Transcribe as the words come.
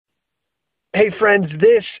Hey friends,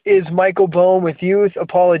 this is Michael Boehm with Youth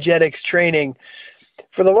Apologetics Training.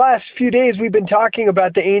 For the last few days we've been talking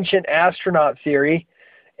about the ancient astronaut theory,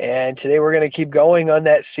 and today we're going to keep going on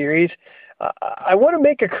that series. I want to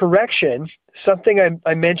make a correction, something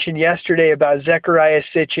I mentioned yesterday about Zecharia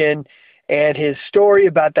Sitchin and his story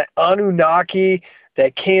about the Anunnaki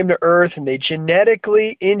that came to Earth and they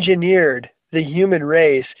genetically engineered the human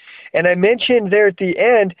race. And I mentioned there at the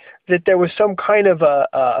end that there was some kind of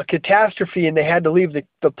a catastrophe and they had to leave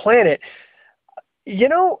the planet. You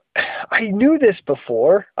know, I knew this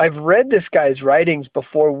before. I've read this guy's writings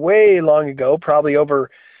before, way long ago, probably over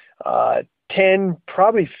 10,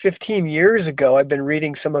 probably 15 years ago. I've been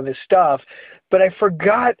reading some of his stuff, but I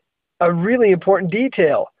forgot a really important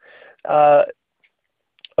detail.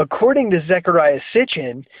 According to Zecharia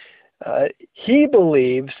Sitchin, he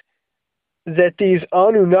believes that these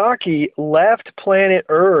Anunnaki left planet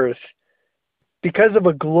Earth because of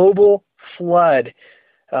a global flood.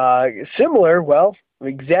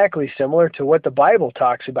 Exactly similar to what the Bible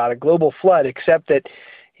talks about, a global flood, except that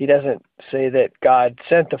he doesn't say that God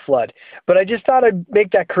sent the flood. But I just thought I'd make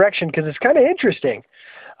that correction because it's kind of interesting.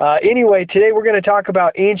 Anyway, today we're going to talk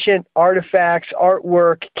about ancient artifacts,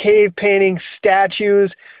 artwork, cave paintings,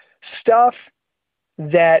 statues, stuff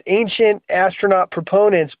that ancient astronaut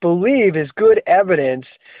proponents believe is good evidence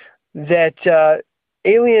that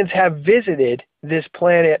aliens have visited this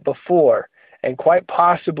planet before and quite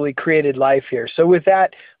possibly created life here. So with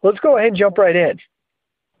that, let's go ahead and jump right in.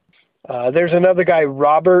 There's another guy,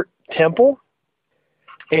 Robert Temple,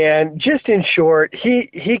 and just in short,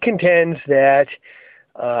 he contends that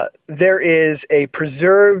there is a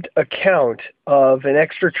preserved account of an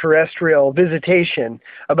extraterrestrial visitation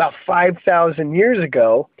about 5,000 years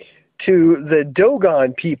ago to the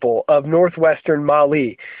Dogon people of northwestern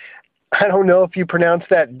Mali. I don't know if you pronounce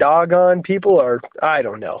that Dogon people or I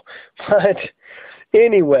don't know. But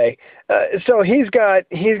anyway, so he's got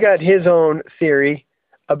his own theory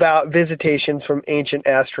about visitations from ancient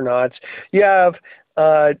astronauts. You have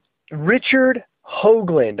Richard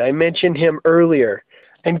Hoagland. I mentioned him earlier.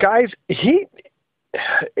 And guys,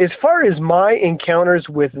 as far as my encounters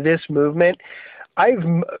with this movement,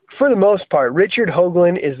 for the most part, Richard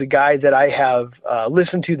Hoagland is the guy that I have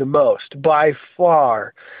listened to the most by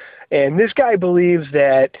far. And this guy believes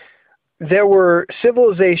that there were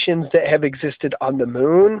civilizations that have existed on the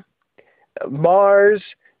moon, Mars,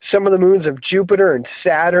 some of the moons of Jupiter and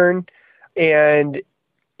Saturn, and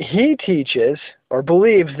he teaches or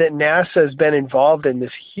believes that NASA has been involved in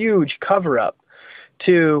this huge cover-up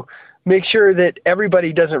to make sure that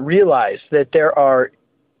everybody doesn't realize that there are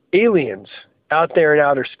aliens out there in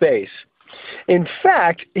outer space. In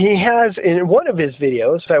fact, he has, in one of his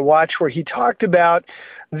videos I watched where he talked about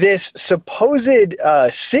this supposed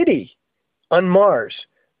city on Mars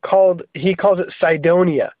he calls it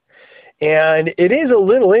Cydonia. And it is a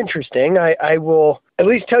little interesting. I will at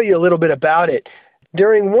least tell you a little bit about it.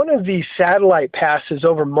 During one of the satellite passes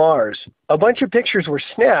over Mars, a bunch of pictures were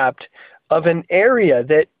snapped of an area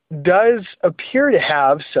that does appear to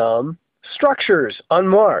have some structures on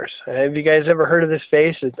Mars. Have you guys ever heard of this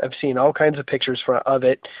face? I've seen all kinds of pictures of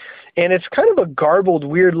it. And it's kind of a garbled,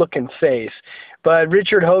 weird-looking face. But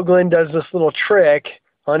Richard Hoagland does this little trick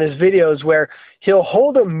on his videos where he'll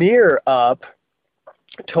hold a mirror up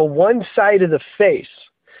to one side of the face.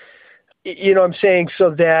 You know what I'm saying?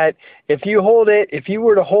 So that if you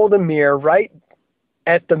were to hold a mirror right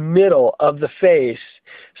at the middle of the face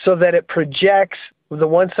so that it projects the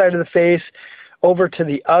one side of the face over to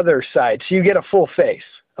the other side. So you get a full face,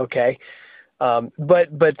 okay? But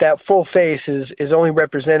that full face is only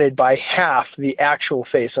represented by half the actual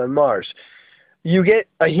face on Mars. You get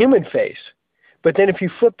a human face. But then if you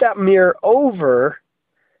flip that mirror over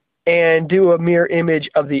and do a mirror image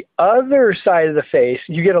of the other side of the face,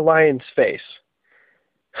 you get a lion's face.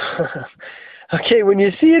 Okay, when you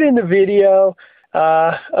see it in the video,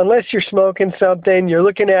 unless you're smoking something, you're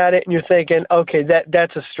looking at it and you're thinking, okay,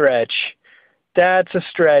 that's a stretch. That's a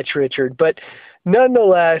stretch, Richard. But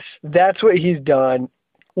nonetheless, that's what he's done.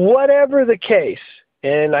 Whatever the case,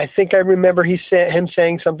 and I think I remember him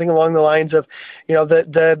saying something along the lines of, you know,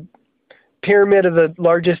 the pyramid of the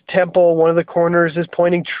largest temple, one of the corners is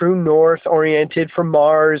pointing true north, oriented from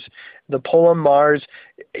Mars, the pole on Mars.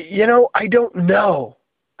 You know, I don't know.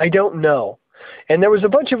 And there was a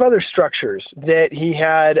bunch of other structures that he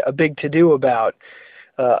had a big to-do about.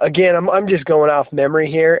 Again, I'm just going off memory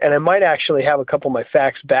here, and I might actually have a couple of my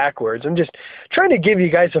facts backwards. I'm just trying to give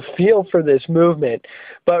you guys a feel for this movement.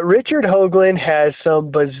 But Richard Hoagland has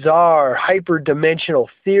some bizarre hyperdimensional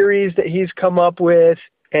theories that he's come up with.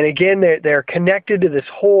 And again, they're connected to this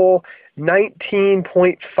whole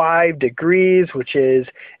 19.5 degrees, which is,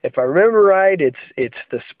 if I remember right, it's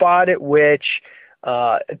the spot at which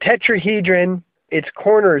a tetrahedron, its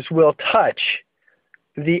corners will touch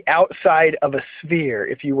the outside of a sphere.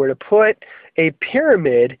 If you were to put a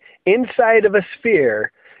pyramid inside of a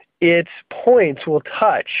sphere, its points will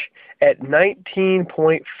touch at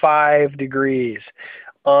 19.5 degrees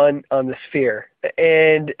on the sphere.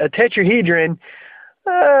 And a tetrahedron,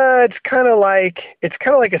 it's kind of like a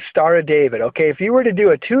Star of David. Okay, if you were to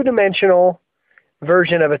do a two-dimensional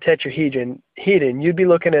version of a tetrahedron, you'd be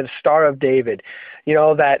looking at a Star of David. You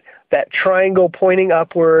know, that triangle pointing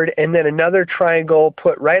upward, and then another triangle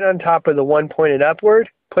put right on top of the one pointed upward,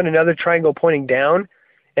 put another triangle pointing down,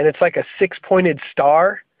 and it's like a six-pointed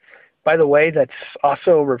star. By the way, that's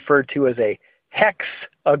also referred to as a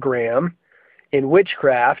hexagram in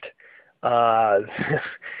witchcraft. You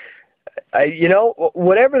know,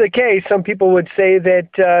 whatever the case, some people would say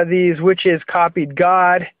that these witches copied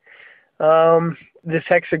God. This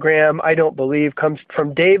hexagram, I don't believe, comes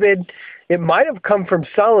from David. It might have come from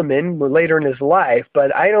Solomon later in his life,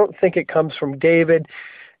 but I don't think it comes from David.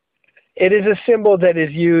 It is a symbol that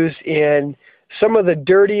is used in some of the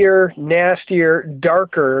dirtier, nastier,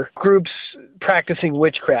 darker groups practicing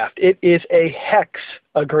witchcraft. It is a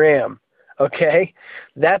hexagram. Okay,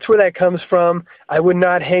 that's where that comes from. I would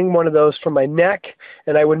not hang one of those from my neck,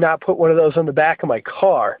 and I would not put one of those on the back of my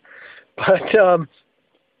car. But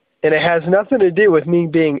and it has nothing to do with me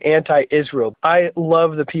being anti-Israel. I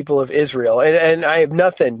love the people of Israel, and I have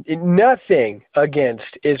nothing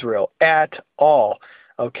against Israel at all.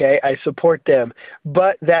 Okay, I support them.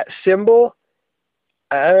 But that symbol,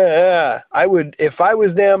 I would, if I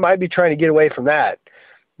was them, I'd be trying to get away from that.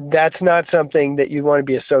 That's not something that you want to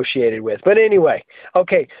be associated with. But anyway,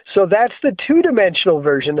 okay, so that's the two-dimensional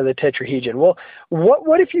version of the tetrahedron. Well,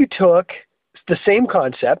 what if you took the same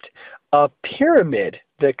concept, a pyramid,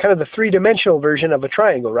 the kind of the three-dimensional version of a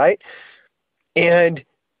triangle, right? And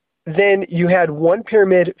then you had one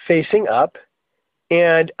pyramid facing up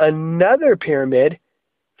and another pyramid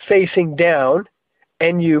facing down,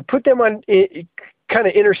 and you put them on kind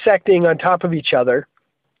of intersecting on top of each other.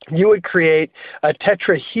 You would create a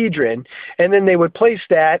tetrahedron, and then they would place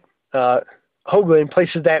that, Hoagland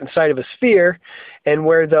places that inside of a sphere, and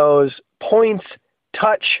where those points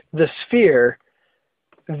touch the sphere,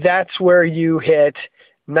 that's where you hit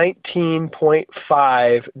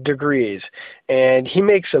 19.5 degrees. And he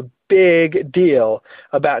makes a big deal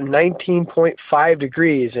about 19.5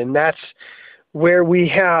 degrees, and that's where we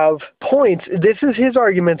have points. This is his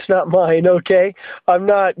arguments, not mine, okay? I'm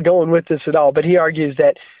not going with this at all, but he argues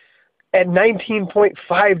that at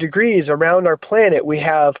 19.5 degrees around our planet, we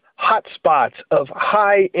have hot spots of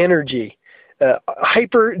high energy,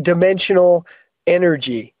 hyperdimensional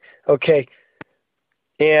energy, okay?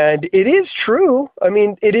 And it is true. I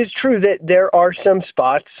mean, it is true that there are some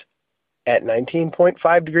spots at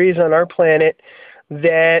 19.5 degrees on our planet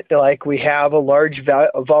that, like, we have a large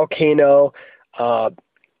volcano,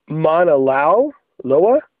 Mauna Loa,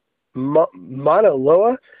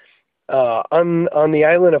 on the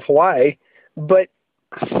island of Hawaii. But,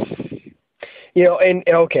 you know, and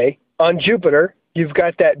okay, on Jupiter, you've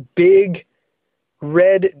got that big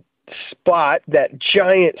red spot, that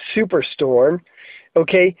giant superstorm.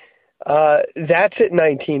 Okay, that's at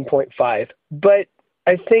 19.5, but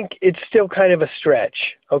I think it's still kind of a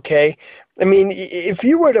stretch, okay? I mean, if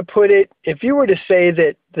you were to say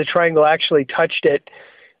that the triangle actually touched it,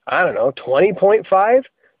 I don't know, 20.5,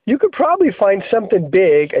 you could probably find something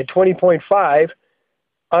big at 20.5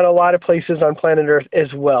 on a lot of places on planet Earth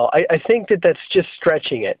as well. I think that that's just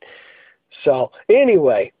stretching it. So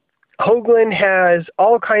anyway, Hoagland has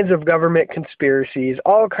all kinds of government conspiracies,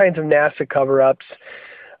 all kinds of NASA cover-ups.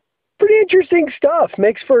 Pretty interesting stuff.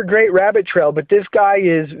 Makes for a great rabbit trail, but this guy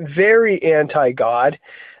is very anti-God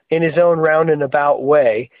in his own roundabout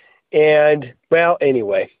way. And, well,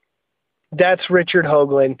 anyway, that's Richard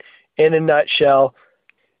Hoagland in a nutshell.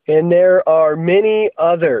 And there are many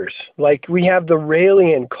others. Like, we have the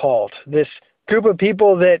Raelian cult, this group of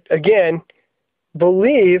people that, again,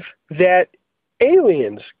 believe that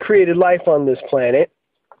aliens created life on this planet.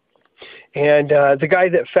 And the guy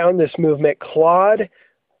that found this movement, Claude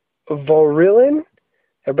Vorilhon,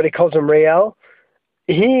 everybody calls him Rael,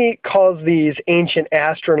 he calls these ancient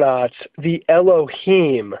astronauts the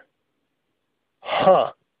Elohim.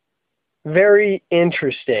 Huh. Very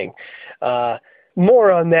interesting.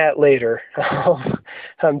 More on that later.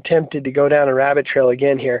 I'm tempted to go down a rabbit trail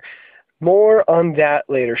again here. More on that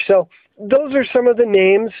later. So those are some of the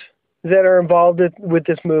names that are involved with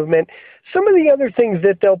this movement. Some of the other things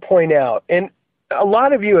that they'll point out, and a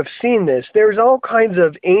lot of you have seen this. There's all kinds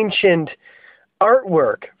of ancient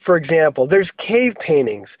artwork. For example, there's cave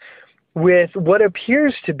paintings with what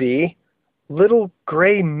appears to be little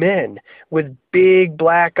gray men with big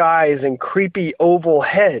black eyes and creepy oval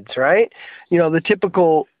heads, right? You know, the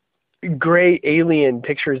typical gray alien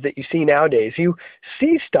pictures that you see nowadays. You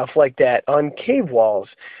see stuff like that on cave walls.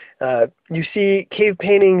 You see cave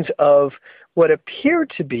paintings of what appear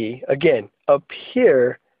to be, again,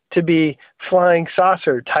 appear to be flying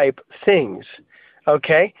saucer type things,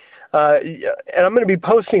 okay? And I'm going to be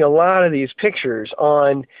posting a lot of these pictures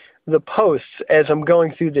on the posts as I'm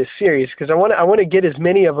going through this series, because I want to get as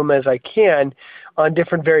many of them as I can on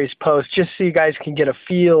different various posts, just so you guys can get a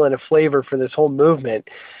feel and a flavor for this whole movement.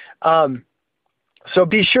 So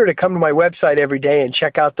be sure to come to my website every day and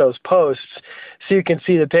check out those posts so you can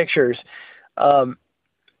see the pictures.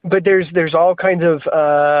 But there's all kinds of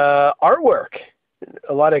artwork,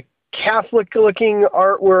 a lot of Catholic-looking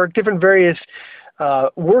artwork, different various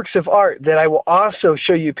works of art that I will also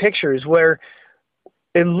show you pictures where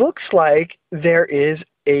it looks like there is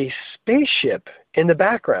a spaceship in the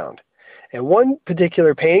background. And one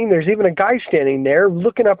particular painting, there's even a guy standing there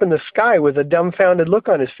looking up in the sky with a dumbfounded look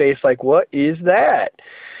on his face like, what is that?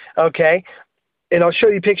 Okay, and I'll show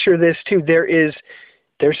you a picture of this too. There's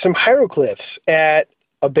some hieroglyphs at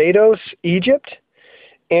Abydos, Egypt,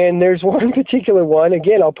 and there's one particular one,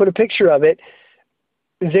 again, I'll put a picture of it.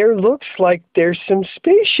 There looks like there's some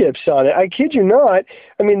spaceships on it. I kid you not.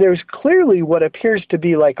 I mean, there's clearly what appears to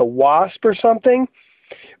be like a wasp or something,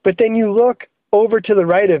 but then you look over to the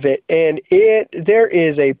right of it, and there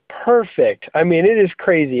is a perfect, I mean, it is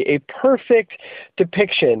crazy, a perfect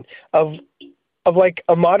depiction of like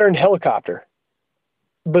a modern helicopter.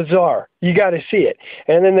 Bizarre. You got to see it.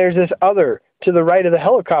 And then there's this other, to the right of the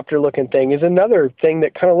helicopter looking thing is another thing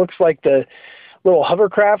that kind of looks like the little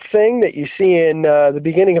hovercraft thing that you see in the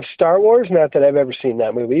beginning of Star Wars. Not that I've ever seen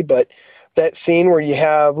that movie, but that scene where you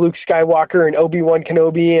have Luke Skywalker and Obi-Wan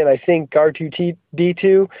Kenobi and I think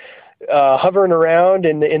R2-D2 hovering around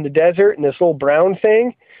in the desert, and this little brown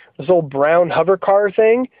thing, this little brown hover car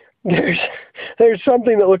thing. There's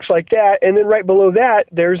something that looks like that, and then right below that,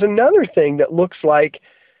 there's another thing that looks like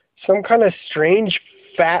some kind of strange,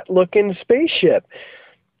 fat-looking spaceship.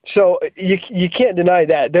 So you can't deny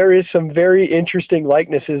that. There is some very interesting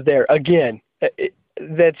likenesses there. Again,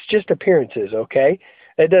 that's just appearances, okay?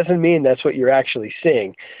 That doesn't mean that's what you're actually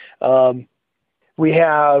seeing. We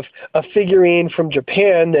have a figurine from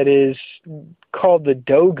Japan that is called the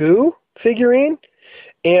Dogu figurine,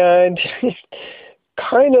 and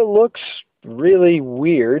kind of looks really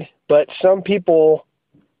weird, but some people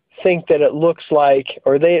think that it looks like,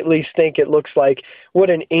 or they at least think it looks like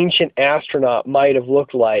what an ancient astronaut might have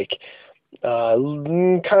looked like.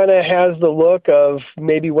 Kind of has the look of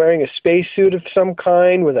maybe wearing a spacesuit of some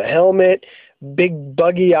kind with a helmet, big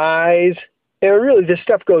buggy eyes. And really, this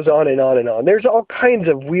stuff goes on and on and on. There's all kinds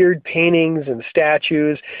of weird paintings and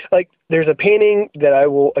statues. Like, there's a painting that I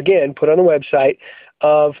will, again, put on the website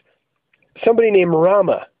of somebody named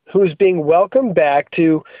Rama, who's being welcomed back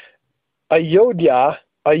to Ayodhya,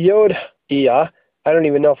 I don't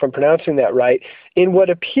even know if I'm pronouncing that right, in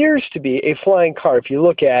what appears to be a flying car. If you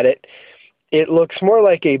look at it, it looks more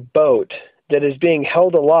like a boat that is being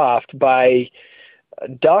held aloft by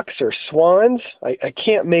ducks or swans. I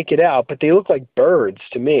can't make it out, but they look like birds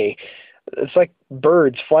to me. It's like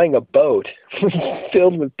birds flying a boat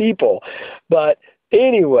filled with people. But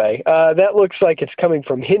anyway, that looks like it's coming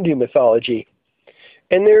from Hindu mythology.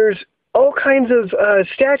 And there's all kinds of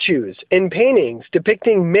statues and paintings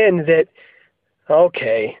depicting men that,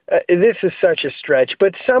 okay, this is such a stretch,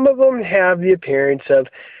 but some of them have the appearance of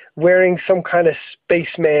wearing some kind of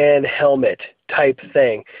spaceman helmet type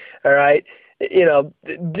thing, all right? You know,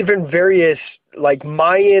 different various like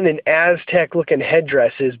Mayan and Aztec looking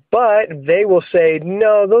headdresses, but they will say,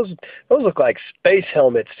 no, those look like space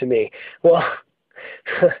helmets to me. Well,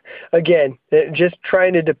 again, just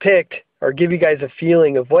trying to depict or give you guys a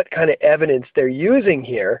feeling of what kind of evidence they're using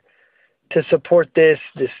here to support this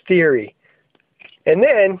theory. And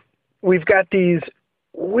then we've got these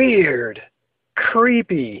weird,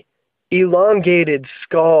 creepy, elongated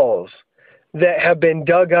skulls that have been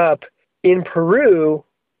dug up in Peru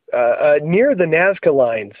near the Nazca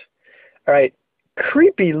lines. All right,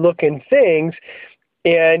 creepy looking things,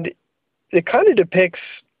 and it kind of depicts,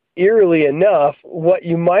 eerily enough, what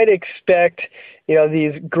you might expect, you know,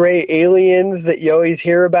 these gray aliens that you always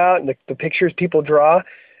hear about and the pictures people draw.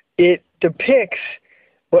 It depicts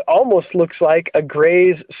what almost looks like a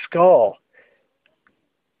gray's skull.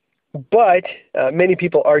 But many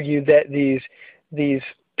people argue that these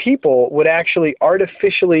people would actually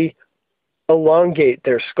artificially elongate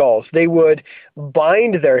their skulls. They would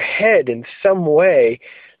bind their head in some way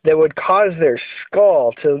that would cause their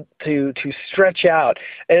skull to stretch out.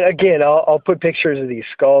 And again, I'll put pictures of these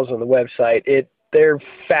skulls on the website. They're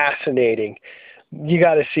fascinating. You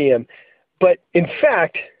got to see them. But in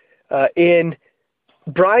fact, in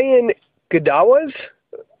Brian Godawa's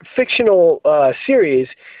fictional series,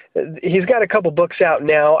 he's got a couple books out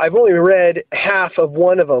now. I've only read half of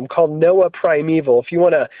one of them, called Noah Primeval. If you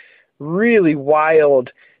want a really wild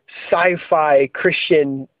sci-fi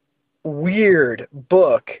Christian weird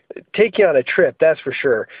book, take you on a trip, that's for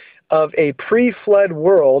sure, of a pre-flood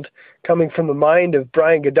world coming from the mind of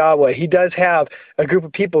Brian Godawa. He does have a group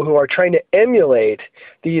of people who are trying to emulate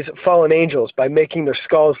these fallen angels by making their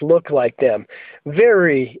skulls look like them.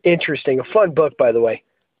 Very interesting. A fun book, by the way.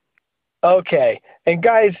 Okay, and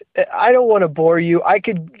guys, I don't want to bore you.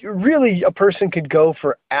 A person could go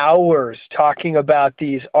for hours talking about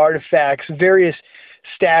these artifacts, various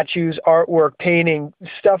statues, artwork, painting,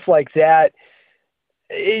 stuff like that.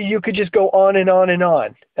 You could just go on and on and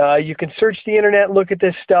on. You can search the internet, look at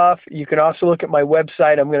this stuff. You can also look at my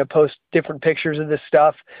website. I'm going to post different pictures of this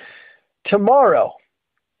stuff. Tomorrow,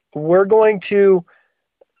 we're going to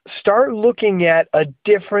start looking at a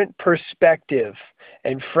different perspective.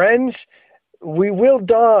 And friends, we will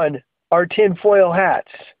don our tinfoil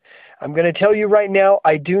hats. I'm going to tell you right now,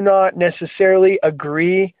 I do not necessarily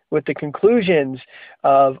agree with the conclusions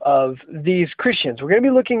of these Christians. We're going to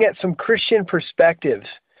be looking at some Christian perspectives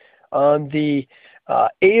on the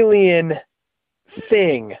alien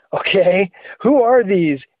thing, okay? Who are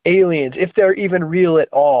these aliens, if they're even real at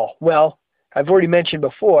all? Well, I've already mentioned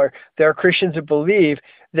before, there are Christians that believe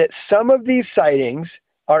that some of these sightings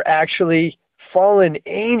are actually fallen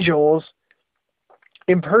angels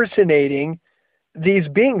impersonating these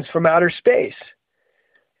beings from outer space.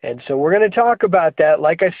 And so we're going to talk about that.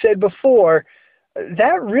 Like I said before,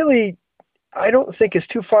 that really, I don't think is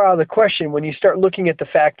too far out of the question when you start looking at the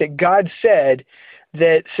fact that God said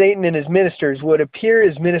that Satan and his ministers would appear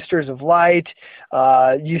as ministers of light.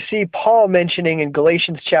 You see Paul mentioning in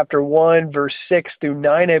Galatians chapter 1, verse 6 through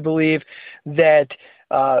 9, I believe, that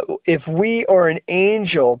if we or an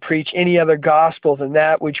angel preach any other gospel than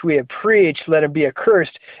that which we have preached, let him be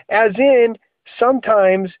accursed. As in,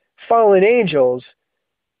 sometimes fallen angels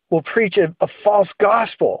will preach a false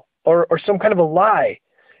gospel or some kind of a lie.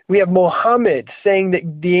 We have Muhammad saying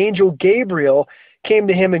that the angel Gabriel came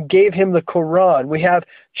to him and gave him the Quran. We have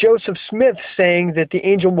Joseph Smith saying that the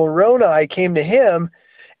angel Moroni came to him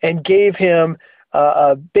and gave him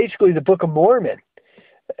basically the Book of Mormon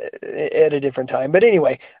at a different time. But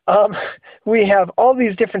anyway, we have all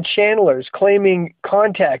these different channelers claiming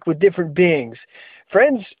contact with different beings.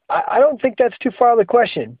 Friends, I don't think that's too far of the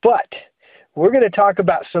question, but we're going to talk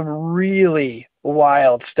about some really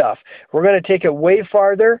wild stuff. We're going to take it way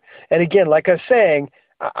farther. And again, like I was saying,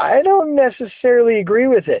 I don't necessarily agree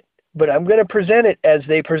with it, but I'm going to present it as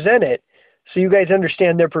they present it so you guys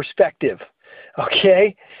understand their perspective.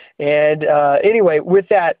 Okay? And anyway, with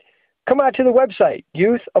that, come out to the website,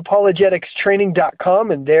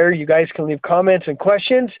 youthapologeticstraining.com, and there you guys can leave comments and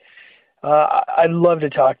questions. I'd love to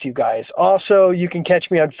talk to you guys. Also, you can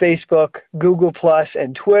catch me on Facebook, Google+,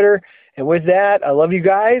 and Twitter. And with that, I love you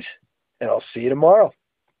guys, and I'll see you tomorrow.